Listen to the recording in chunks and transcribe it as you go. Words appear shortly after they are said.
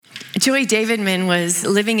Joy Davidman was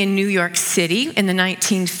living in New York City in the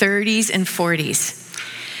 1930s and 40s.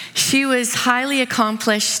 She was highly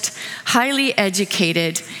accomplished, highly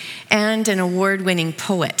educated, and an award-winning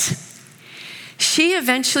poet. She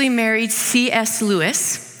eventually married C.S.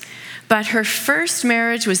 Lewis, but her first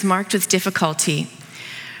marriage was marked with difficulty.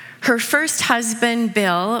 Her first husband,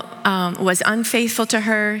 Bill, was unfaithful to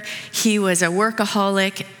her. He was a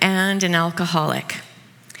workaholic and an alcoholic.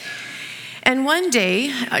 And one day,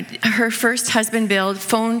 her first husband, Bill,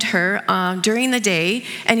 phoned her during the day,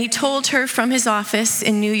 and he told her from his office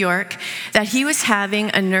in New York that he was having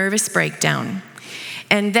a nervous breakdown.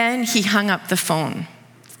 And then he hung up the phone.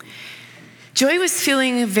 Joy was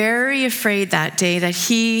feeling very afraid that day that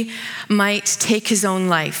he might take his own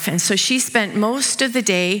life. And so she spent most of the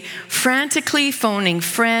day frantically phoning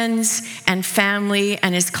friends and family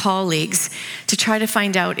and his colleagues to try to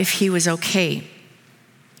find out if he was okay.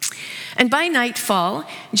 And by nightfall,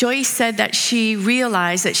 Joy said that she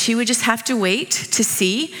realized that she would just have to wait to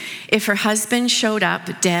see if her husband showed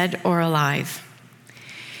up dead or alive.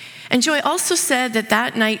 And Joy also said that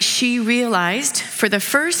that night she realized for the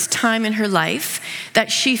first time in her life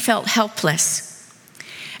that she felt helpless.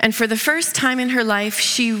 And for the first time in her life,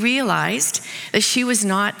 she realized that she was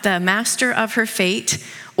not the master of her fate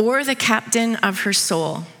or the captain of her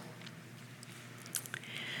soul.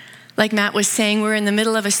 Like Matt was saying, we're in the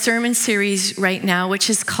middle of a sermon series right now, which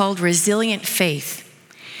is called Resilient Faith.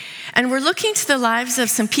 And we're looking to the lives of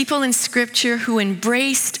some people in Scripture who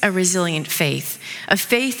embraced a resilient faith, a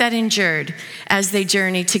faith that endured as they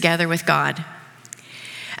journeyed together with God.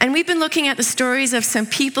 And we've been looking at the stories of some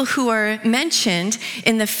people who are mentioned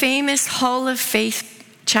in the famous Hall of Faith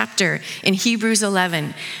chapter in Hebrews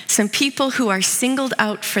 11, some people who are singled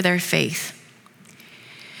out for their faith.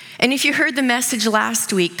 And if you heard the message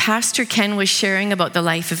last week, Pastor Ken was sharing about the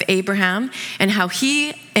life of Abraham and how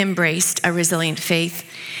he embraced a resilient faith.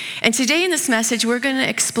 And today in this message, we're going to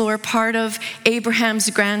explore part of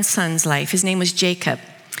Abraham's grandson's life. His name was Jacob.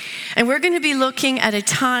 And we're going to be looking at a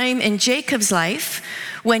time in Jacob's life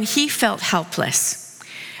when he felt helpless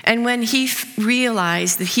and when he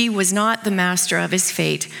realized that he was not the master of his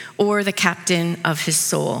fate or the captain of his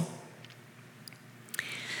soul.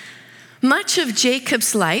 Much of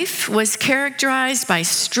Jacob's life was characterized by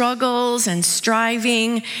struggles and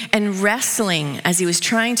striving and wrestling as he was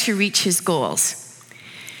trying to reach his goals.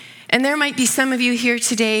 And there might be some of you here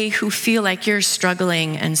today who feel like you're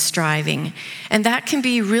struggling and striving, and that can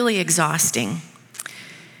be really exhausting.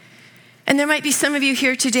 And there might be some of you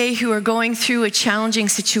here today who are going through a challenging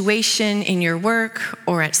situation in your work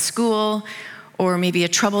or at school, or maybe a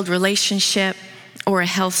troubled relationship or a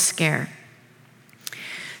health scare.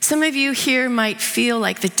 Some of you here might feel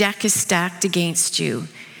like the deck is stacked against you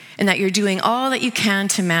and that you're doing all that you can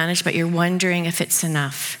to manage, but you're wondering if it's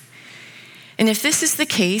enough. And if this is the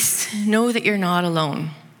case, know that you're not alone.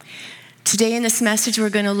 Today in this message, we're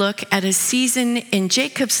going to look at a season in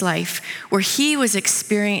Jacob's life where he was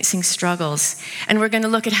experiencing struggles. And we're going to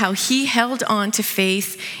look at how he held on to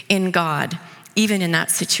faith in God, even in that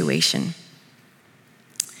situation.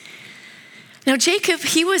 Now, Jacob,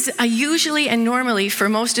 he was usually and normally for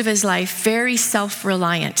most of his life very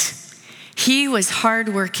self-reliant. He was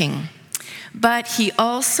hardworking, but he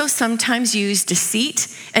also sometimes used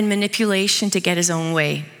deceit and manipulation to get his own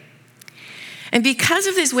way. And because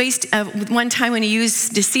of his ways, one time when he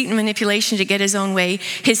used deceit and manipulation to get his own way,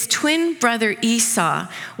 his twin brother Esau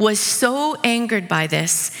was so angered by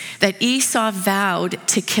this that Esau vowed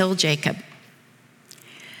to kill Jacob.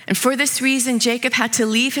 And for this reason, Jacob had to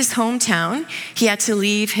leave his hometown, he had to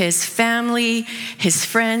leave his family, his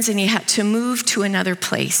friends, and he had to move to another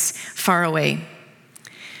place far away.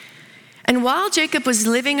 And while Jacob was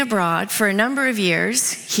living abroad for a number of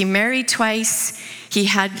years, he married twice, he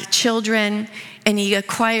had children, and he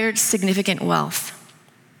acquired significant wealth.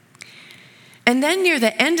 And then near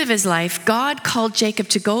the end of his life, God called Jacob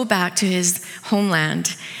to go back to his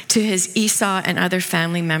homeland, to his Esau and other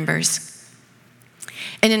family members.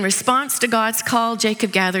 And in response to God's call,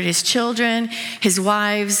 Jacob gathered his children, his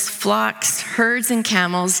wives, flocks, herds, and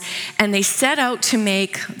camels, and they set out to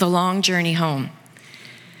make the long journey home.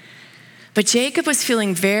 But Jacob was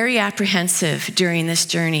feeling very apprehensive during this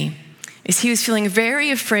journey, as he was feeling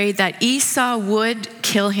very afraid that Esau would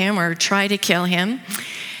kill him or try to kill him.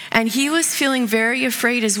 And he was feeling very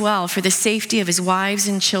afraid as well for the safety of his wives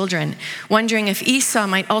and children, wondering if Esau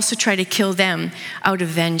might also try to kill them out of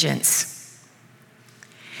vengeance.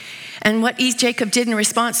 And what Jacob did in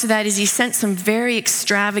response to that is he sent some very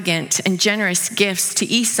extravagant and generous gifts to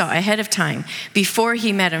Esau ahead of time before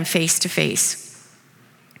he met him face to face.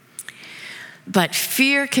 But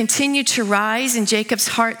fear continued to rise in Jacob's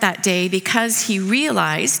heart that day because he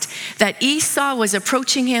realized that Esau was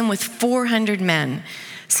approaching him with 400 men,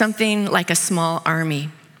 something like a small army.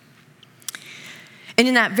 And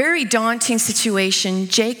in that very daunting situation,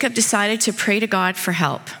 Jacob decided to pray to God for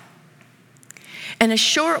help. And a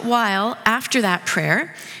short while after that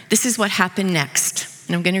prayer, this is what happened next.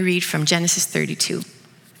 And I'm going to read from Genesis 32.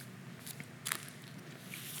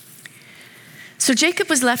 So Jacob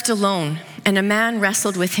was left alone, and a man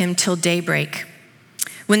wrestled with him till daybreak.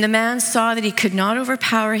 When the man saw that he could not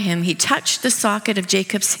overpower him, he touched the socket of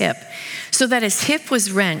Jacob's hip, so that his hip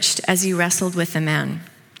was wrenched as he wrestled with the man.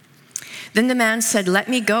 Then the man said, "Let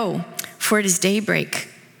me go, for it is daybreak."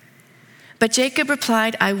 But Jacob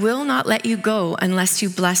replied, "I will not let you go unless you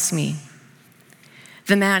bless me."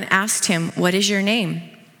 The man asked him, "What is your name?"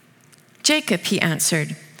 "Jacob," he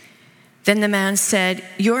answered. Then the man said,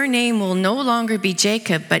 "Your name will no longer be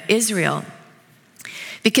Jacob, but Israel,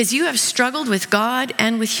 because you have struggled with God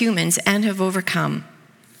and with humans and have overcome."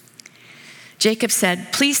 Jacob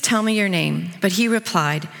said, "Please tell me your name." But he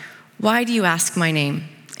replied, "Why do you ask my name?"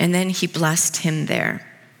 And then he blessed him there.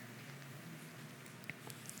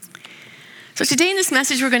 So today in this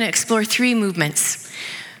message, we're going to explore three movements.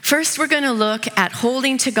 First, we're going to look at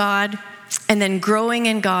holding to God, and then growing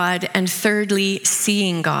in God, and thirdly,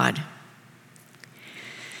 seeing God.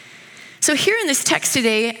 So here in this text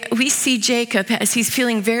today, we see Jacob as he's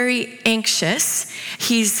feeling very anxious.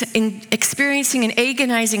 He's experiencing an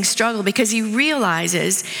agonizing struggle because he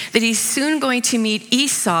realizes that he's soon going to meet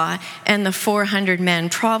Esau and the 400 men,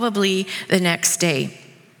 probably the next day.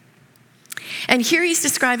 And here he's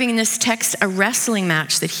describing in this text a wrestling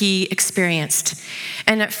match that he experienced.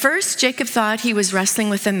 And at first, Jacob thought he was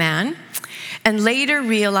wrestling with a man, and later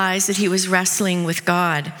realized that he was wrestling with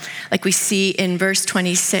God. Like we see in verse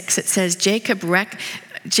 26, it says, Jacob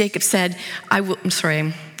said, I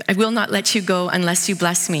will not let you go unless you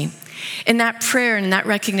bless me. In that prayer and in that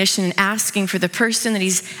recognition and asking for the person that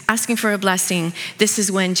he's asking for a blessing, this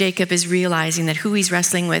is when Jacob is realizing that who he's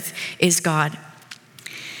wrestling with is God.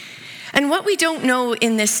 And what we don't know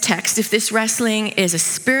in this text, if this wrestling is a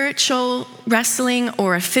spiritual wrestling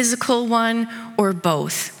or a physical one or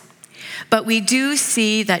both. But we do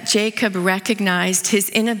see that Jacob recognized his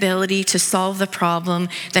inability to solve the problem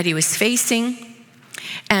that he was facing,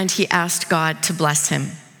 and he asked God to bless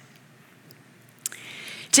him.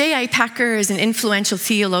 J.I. Packer is an influential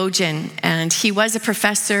theologian, and he was a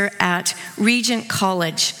professor at Regent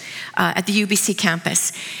College at the UBC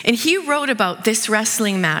campus. And he wrote about this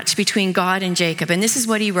wrestling match between God and Jacob, and this is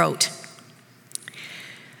what he wrote.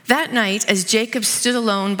 That night, as Jacob stood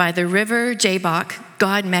alone by the river Jabbok,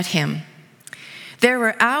 God met him. There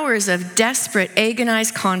were hours of desperate,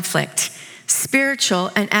 agonized conflict,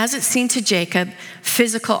 spiritual, and as it seemed to Jacob,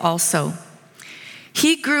 physical also.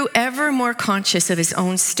 He grew ever more conscious of his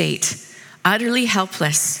own state, utterly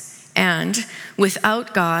helpless, and,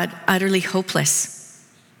 without God, utterly hopeless.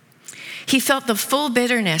 He felt the full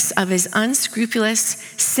bitterness of his unscrupulous,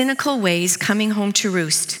 cynical ways coming home to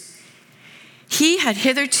roost. He had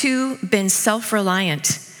hitherto been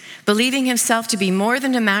self-reliant, believing himself to be more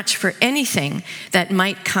than a match for anything that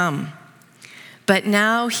might come. But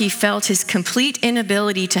now he felt his complete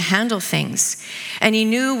inability to handle things, and he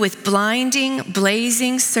knew with blinding,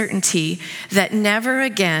 blazing certainty that never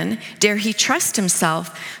again dare he trust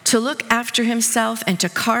himself to look after himself and to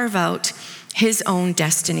carve out his own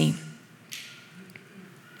destiny.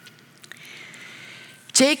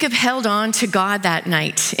 Jacob held on to God that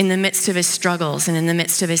night in the midst of his struggles and in the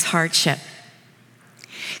midst of his hardship.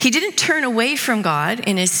 He didn't turn away from God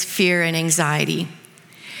in his fear and anxiety.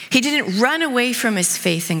 He didn't run away from his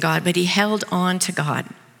faith in God, but he held on to God.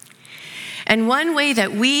 And one way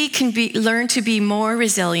that we can learn to be more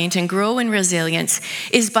resilient and grow in resilience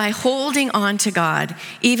is by holding on to God,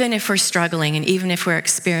 even if we're struggling and even if we're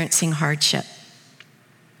experiencing hardship.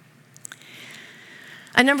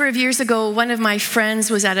 A number of years ago, one of my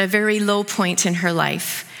friends was at a very low point in her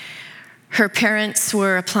life. Her parents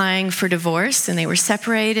were applying for divorce and they were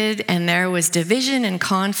separated, and there was division and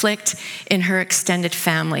conflict in her extended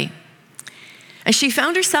family. And she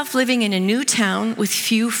found herself living in a new town with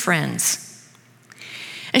few friends.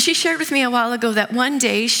 And she shared with me a while ago that one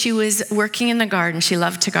day she was working in the garden. She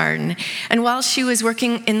loved to garden. And while she was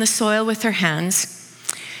working in the soil with her hands,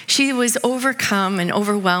 she was overcome and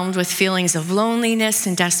overwhelmed with feelings of loneliness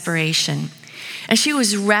and desperation. And she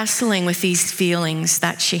was wrestling with these feelings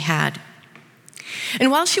that she had.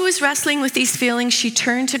 And while she was wrestling with these feelings, she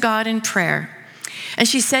turned to God in prayer. And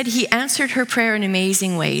she said he answered her prayer in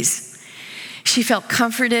amazing ways. She felt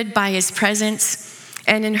comforted by his presence,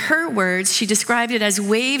 And in her words, she described it as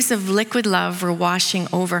waves of liquid love were washing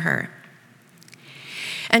over her.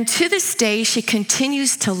 And to this day, she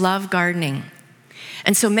continues to love gardening.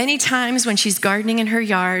 And so many times when she's gardening in her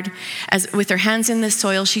yard, with her hands in the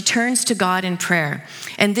soil, she turns to God in prayer.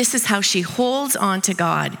 And this is how she holds on to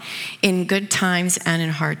God in good times and in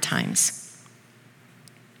hard times.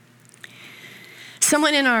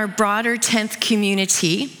 Someone in our broader 10th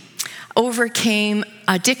community overcame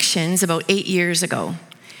addictions about 8 years ago.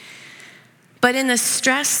 But in the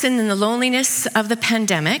stress and in the loneliness of the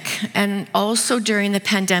pandemic, and also during the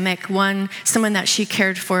pandemic, someone that she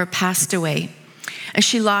cared for passed away, and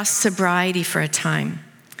she lost sobriety for a time.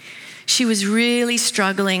 She was really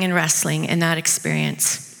struggling and wrestling in that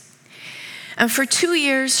experience. And for 2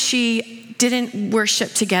 years, she didn't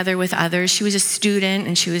worship together with others. She was a student,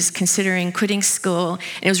 and she was considering quitting school,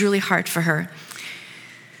 and it was really hard for her.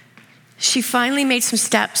 She finally made some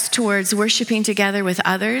steps towards worshiping together with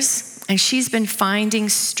others, and she's been finding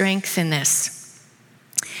strength in this.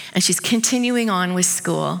 And she's continuing on with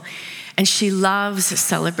school, and she loves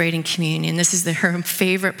celebrating communion. This is her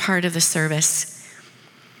favorite part of the service.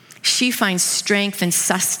 She finds strength and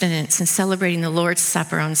sustenance in celebrating the Lord's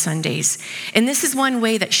Supper on Sundays. And this is one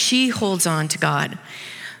way that she holds on to God,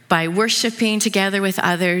 by worshiping together with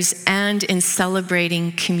others and in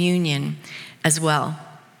celebrating communion as well.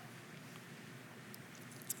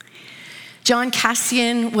 John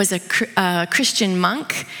Cassian was a Christian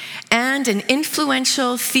monk and an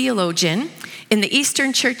influential theologian in the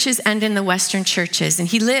Eastern churches and in the Western churches. And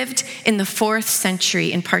he lived in the 4th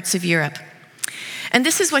century in parts of Europe. And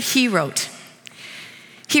this is what he wrote.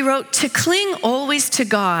 He wrote, "To cling always to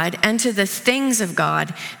God and to the things of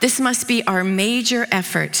God, this must be our major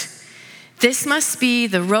effort. This must be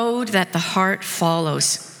the road that the heart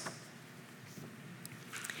follows."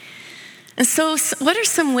 And so, what are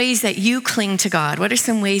some ways that you cling to God? What are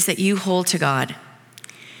some ways that you hold to God?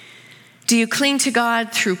 Do you cling to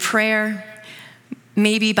God through prayer?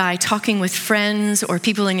 Maybe by talking with friends or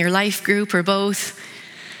people in your life group or both?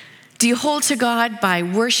 Do you hold to God by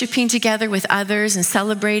worshiping together with others and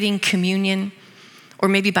celebrating communion? Or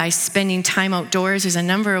maybe by spending time outdoors? There's a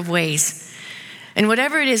number of ways. And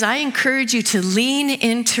whatever it is, I encourage you to lean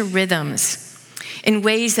into rhythms in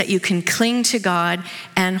ways that you can cling to God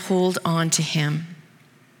and hold on to Him.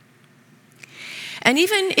 And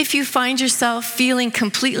even if you find yourself feeling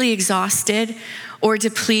completely exhausted or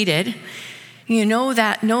depleted, you know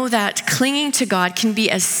that clinging to God can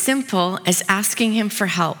be as simple as asking Him for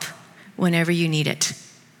help whenever you need it.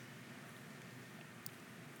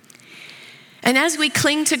 And as we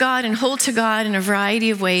cling to God and hold to God in a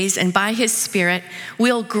variety of ways and by His Spirit,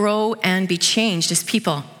 we'll grow and be changed as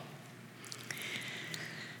people.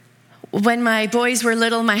 When my boys were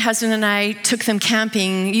little, my husband and I took them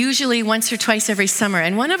camping, usually once or twice every summer.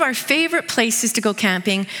 And one of our favorite places to go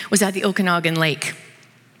camping was at the Okanagan Lake.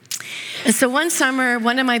 And so one summer,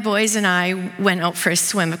 one of my boys and I went out for a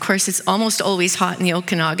swim. Of course, it's almost always hot in the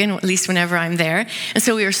Okanagan, at least whenever I'm there. And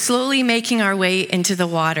so we were slowly making our way into the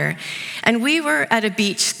water. And we were at a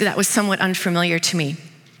beach that was somewhat unfamiliar to me.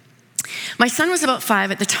 My son was about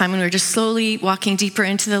 5 at the time, and we were just slowly walking deeper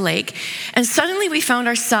into the lake. And suddenly we found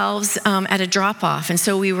ourselves at a drop-off. And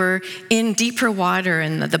so we were in deeper water,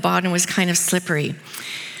 and the bottom was kind of slippery.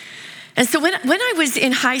 And so when I was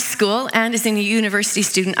in high school and as a university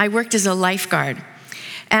student, I worked as a lifeguard.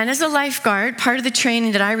 And as a lifeguard, part of the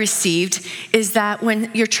training that I received is that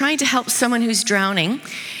when you're trying to help someone who's drowning,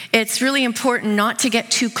 it's really important not to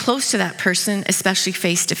get too close to that person, especially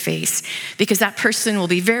face to face, because that person will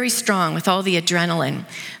be very strong with all the adrenaline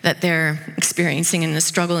that they're experiencing and the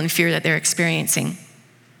struggle and fear that they're experiencing.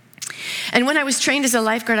 And when I was trained as a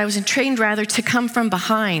lifeguard, I was trained rather to come from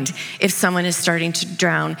behind if someone is starting to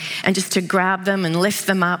drown, and just to grab them and lift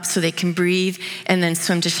them up so they can breathe and then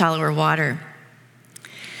swim to shallower water.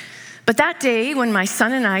 But that day, when my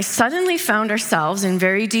son and I suddenly found ourselves in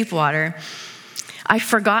very deep water, I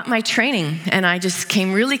forgot my training, and I just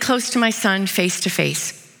came really close to my son face to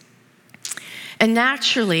face. And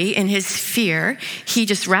naturally, in his fear, he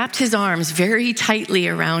just wrapped his arms very tightly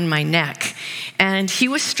around my neck. And he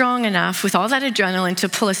was strong enough with all that adrenaline to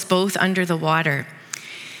pull us both under the water.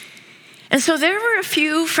 And so there were a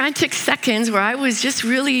few frantic seconds where I was just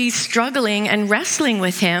really struggling and wrestling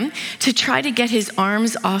with him to try to get his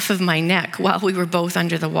arms off of my neck while we were both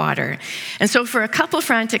under the water. And so for a couple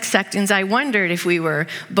frantic seconds, I wondered if we were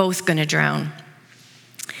both going to drown.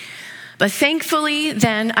 But thankfully,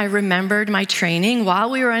 then I remembered my training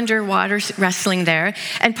while we were underwater wrestling there.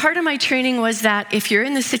 And part of my training was that if you're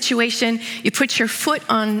in the situation, you put your foot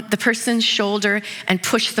on the person's shoulder and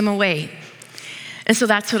push them away. And so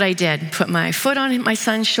that's what I did. Put my foot on my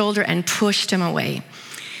son's shoulder and pushed him away.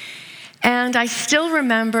 And I still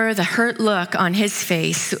remember the hurt look on his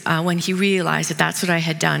face when he realized that that's what I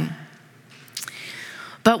had done.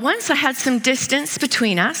 But once I had some distance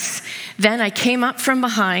between us, then I came up from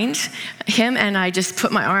behind him and I just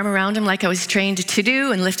put my arm around him like I was trained to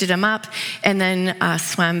do and lifted him up and then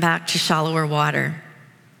swam back to shallower water.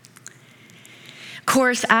 Of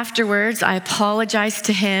course, afterwards, I apologized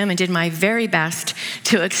to him and did my very best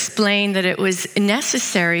to explain that it was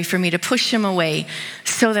necessary for me to push him away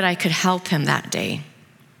so that I could help him that day.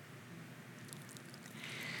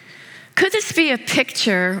 Could this be a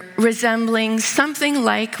picture resembling something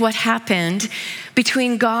like what happened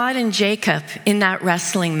between God and Jacob in that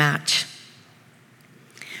wrestling match?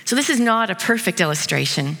 So this is not a perfect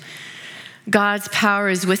illustration. God's power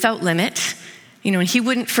is without limit, and he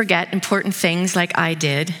wouldn't forget important things like I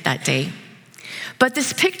did that day. But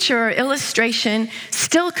this picture or illustration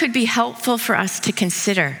still could be helpful for us to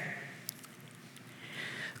consider.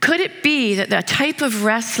 Could it be that the type of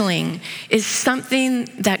wrestling is something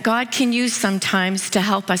that God can use sometimes to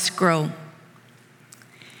help us grow?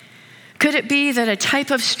 Could it be that a type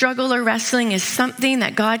of struggle or wrestling is something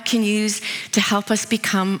that God can use to help us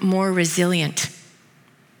become more resilient?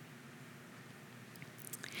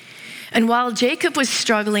 And while Jacob was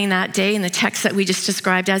struggling that day in the text that we just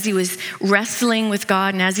described, as he was wrestling with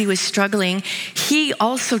God and as he was struggling, he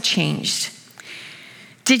also changed.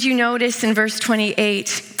 Did you notice in verse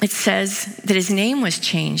 28, it says that his name was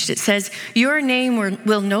changed. It says, "Your name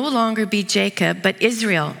will no longer be Jacob, but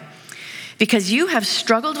Israel, because you have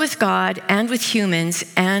struggled with God and with humans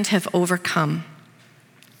and have overcome."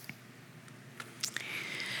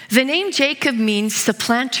 The name Jacob means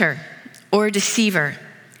supplanter or deceiver.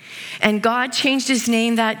 And God changed his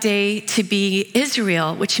name that day to be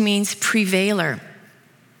Israel, which means prevailer.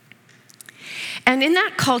 And in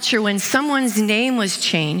that culture, when someone's name was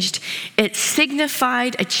changed, it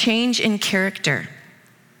signified a change in character.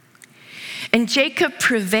 And Jacob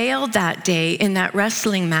prevailed that day in that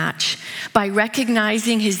wrestling match by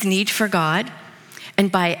recognizing his need for God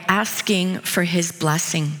and by asking for his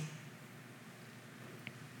blessing.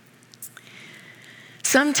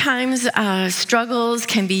 Sometimes struggles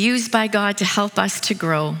can be used by God to help us to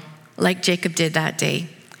grow, like Jacob did that day.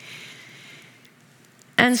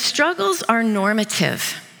 And struggles are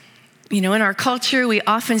normative. In our culture, we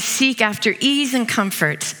often seek after ease and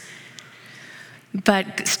comfort.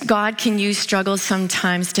 But God can use struggles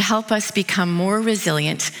sometimes to help us become more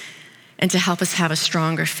resilient and to help us have a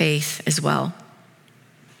stronger faith as well.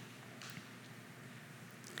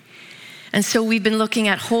 And so we've been looking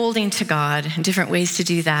at holding to God and different ways to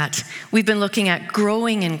do that. We've been looking at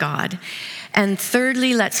growing in God. And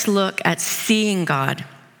thirdly, let's look at seeing God.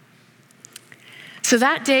 So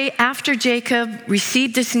that day after Jacob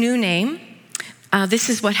received this new name, this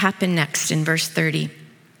is what happened next in verse 30.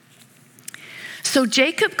 So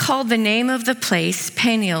Jacob called the name of the place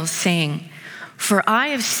Peniel, saying, "For I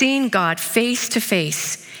have seen God face to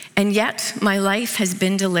face, and yet my life has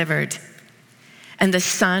been delivered." And the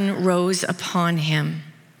sun rose upon him.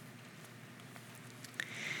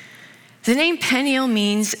 The name Peniel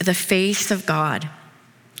means the face of God.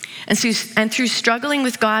 And through struggling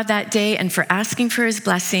with God that day and for asking for his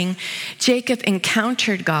blessing, Jacob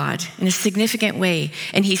encountered God in a significant way,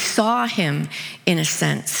 and he saw him in a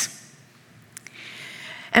sense.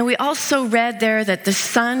 And we also read there that the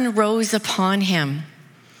sun rose upon him,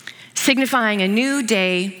 signifying a new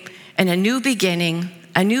day and a new beginning,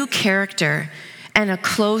 a new character, and a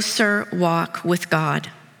closer walk with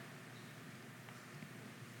God.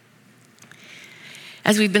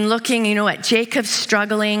 As we've been looking, at Jacob's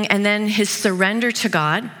struggling and then his surrender to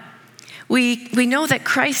God, we know that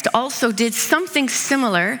Christ also did something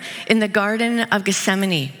similar in the Garden of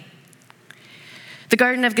Gethsemane. The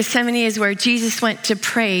Garden of Gethsemane is where Jesus went to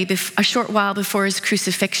pray a short while before his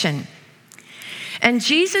crucifixion. And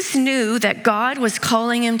Jesus knew that God was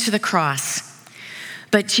calling him to the cross.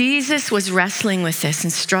 But Jesus was wrestling with this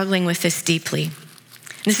and struggling with this deeply.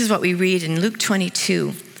 This is what we read in Luke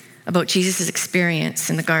 22 about Jesus' experience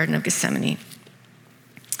in the Garden of Gethsemane.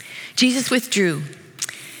 Jesus withdrew.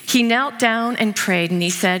 He knelt down and prayed, and he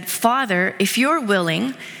said, "Father, if you're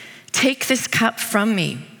willing, take this cup from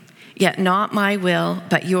me, yet not my will,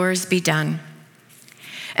 but yours be done."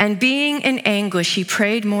 And being in anguish, he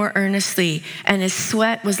prayed more earnestly, and his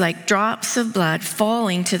sweat was like drops of blood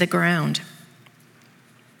falling to the ground.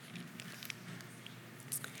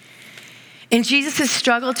 In Jesus'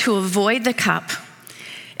 struggle to avoid the cup,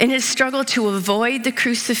 in his struggle to avoid the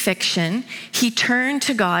crucifixion, he turned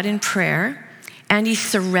to God in prayer and he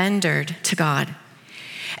surrendered to God.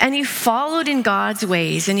 And he followed in God's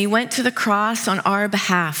ways, and he went to the cross on our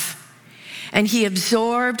behalf. And he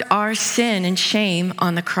absorbed our sin and shame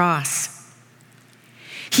on the cross.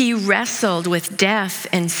 He wrestled with death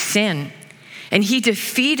and sin, and he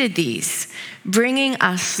defeated these, bringing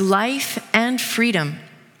us life and freedom.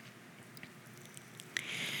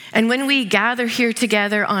 And when we gather here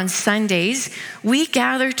together on Sundays, we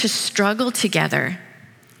gather to struggle together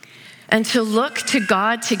and to look to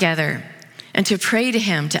God together and to pray to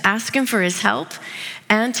him, to ask him for his help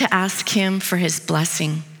and to ask him for his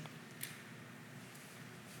blessing.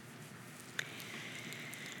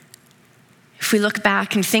 If we look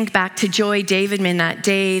back and think back to Joy Davidman that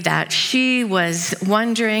day that she was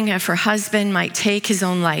wondering if her husband might take his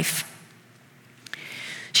own life,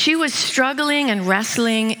 she was struggling and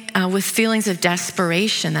wrestling with feelings of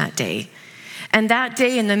desperation that day. And that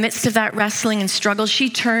day, in the midst of that wrestling and struggle, she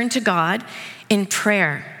turned to God in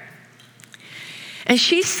prayer. And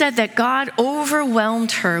she said that God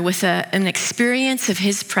overwhelmed her with an experience of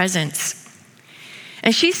his presence.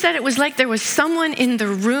 And she said it was like there was someone in the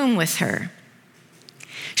room with her.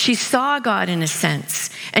 She saw God in a sense,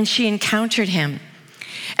 and she encountered him.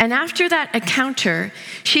 And after that encounter,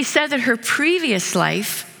 she said that her previous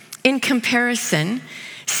life, in comparison,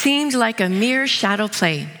 seemed like a mere shadow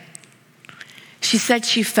play. She said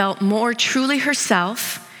she felt more truly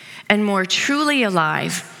herself and more truly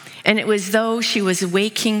alive, and it was though she was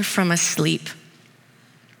waking from a sleep.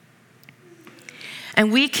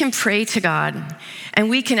 And we can pray to God, and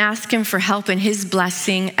we can ask him for help and his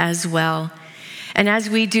blessing as well. And as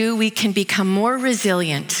we do, we can become more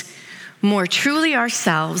resilient, more truly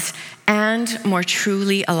ourselves, and more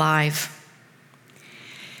truly alive.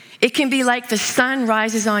 It can be like the sun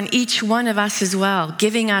rises on each one of us as well,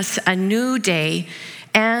 giving us a new day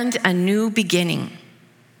and a new beginning.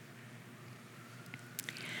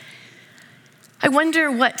 I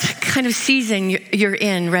wonder what kind of season you're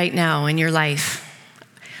in right now in your life.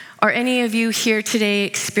 Are any of you here today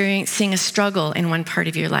experiencing a struggle in one part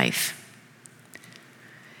of your life?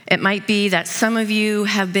 It might be that some of you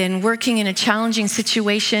have been working in a challenging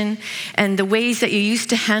situation and the ways that you used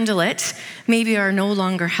to handle it maybe are no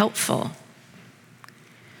longer helpful.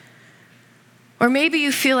 Or maybe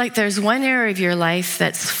you feel like there's one area of your life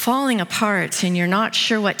that's falling apart and you're not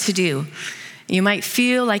sure what to do. You might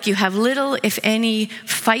feel like you have little, if any,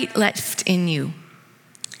 fight left in you.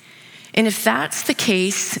 And if that's the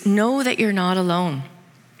case, know that you're not alone.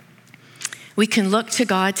 We can look to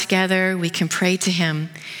God together. We can pray to him.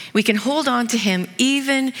 We can hold on to him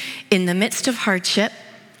even in the midst of hardship,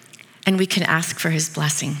 and we can ask for his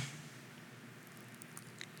blessing.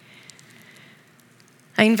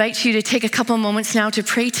 I invite you to take a couple moments now to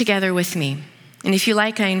pray together with me. And if you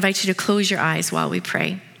like, I invite you to close your eyes while we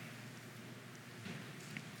pray.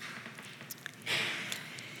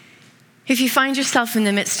 If you find yourself in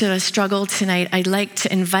the midst of a struggle tonight, I'd like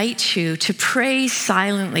to invite you to pray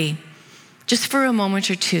silently, just for a moment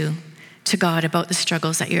or two, to God about the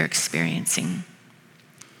struggles that you're experiencing.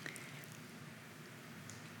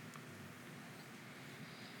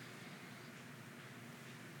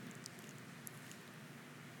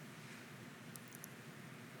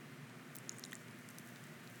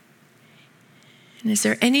 And is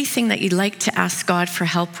there anything that you'd like to ask God for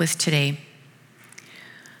help with today?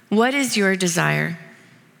 What is your desire?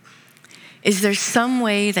 Is there some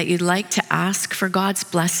way that you'd like to ask for God's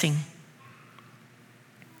blessing?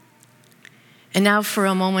 And now for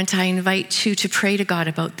a moment, I invite you to pray to God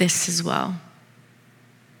about this as well.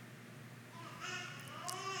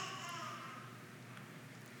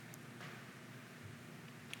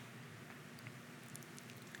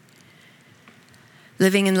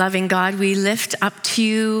 Living and loving God, we lift up to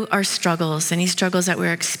you our struggles, any struggles that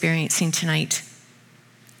we're experiencing tonight.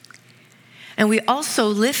 And we also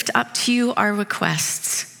lift up to you our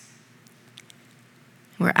requests.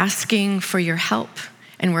 We're asking for your help,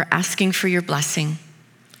 and we're asking for your blessing.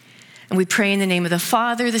 And we pray in the name of the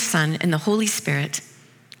Father, the Son, and the Holy Spirit.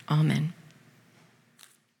 Amen.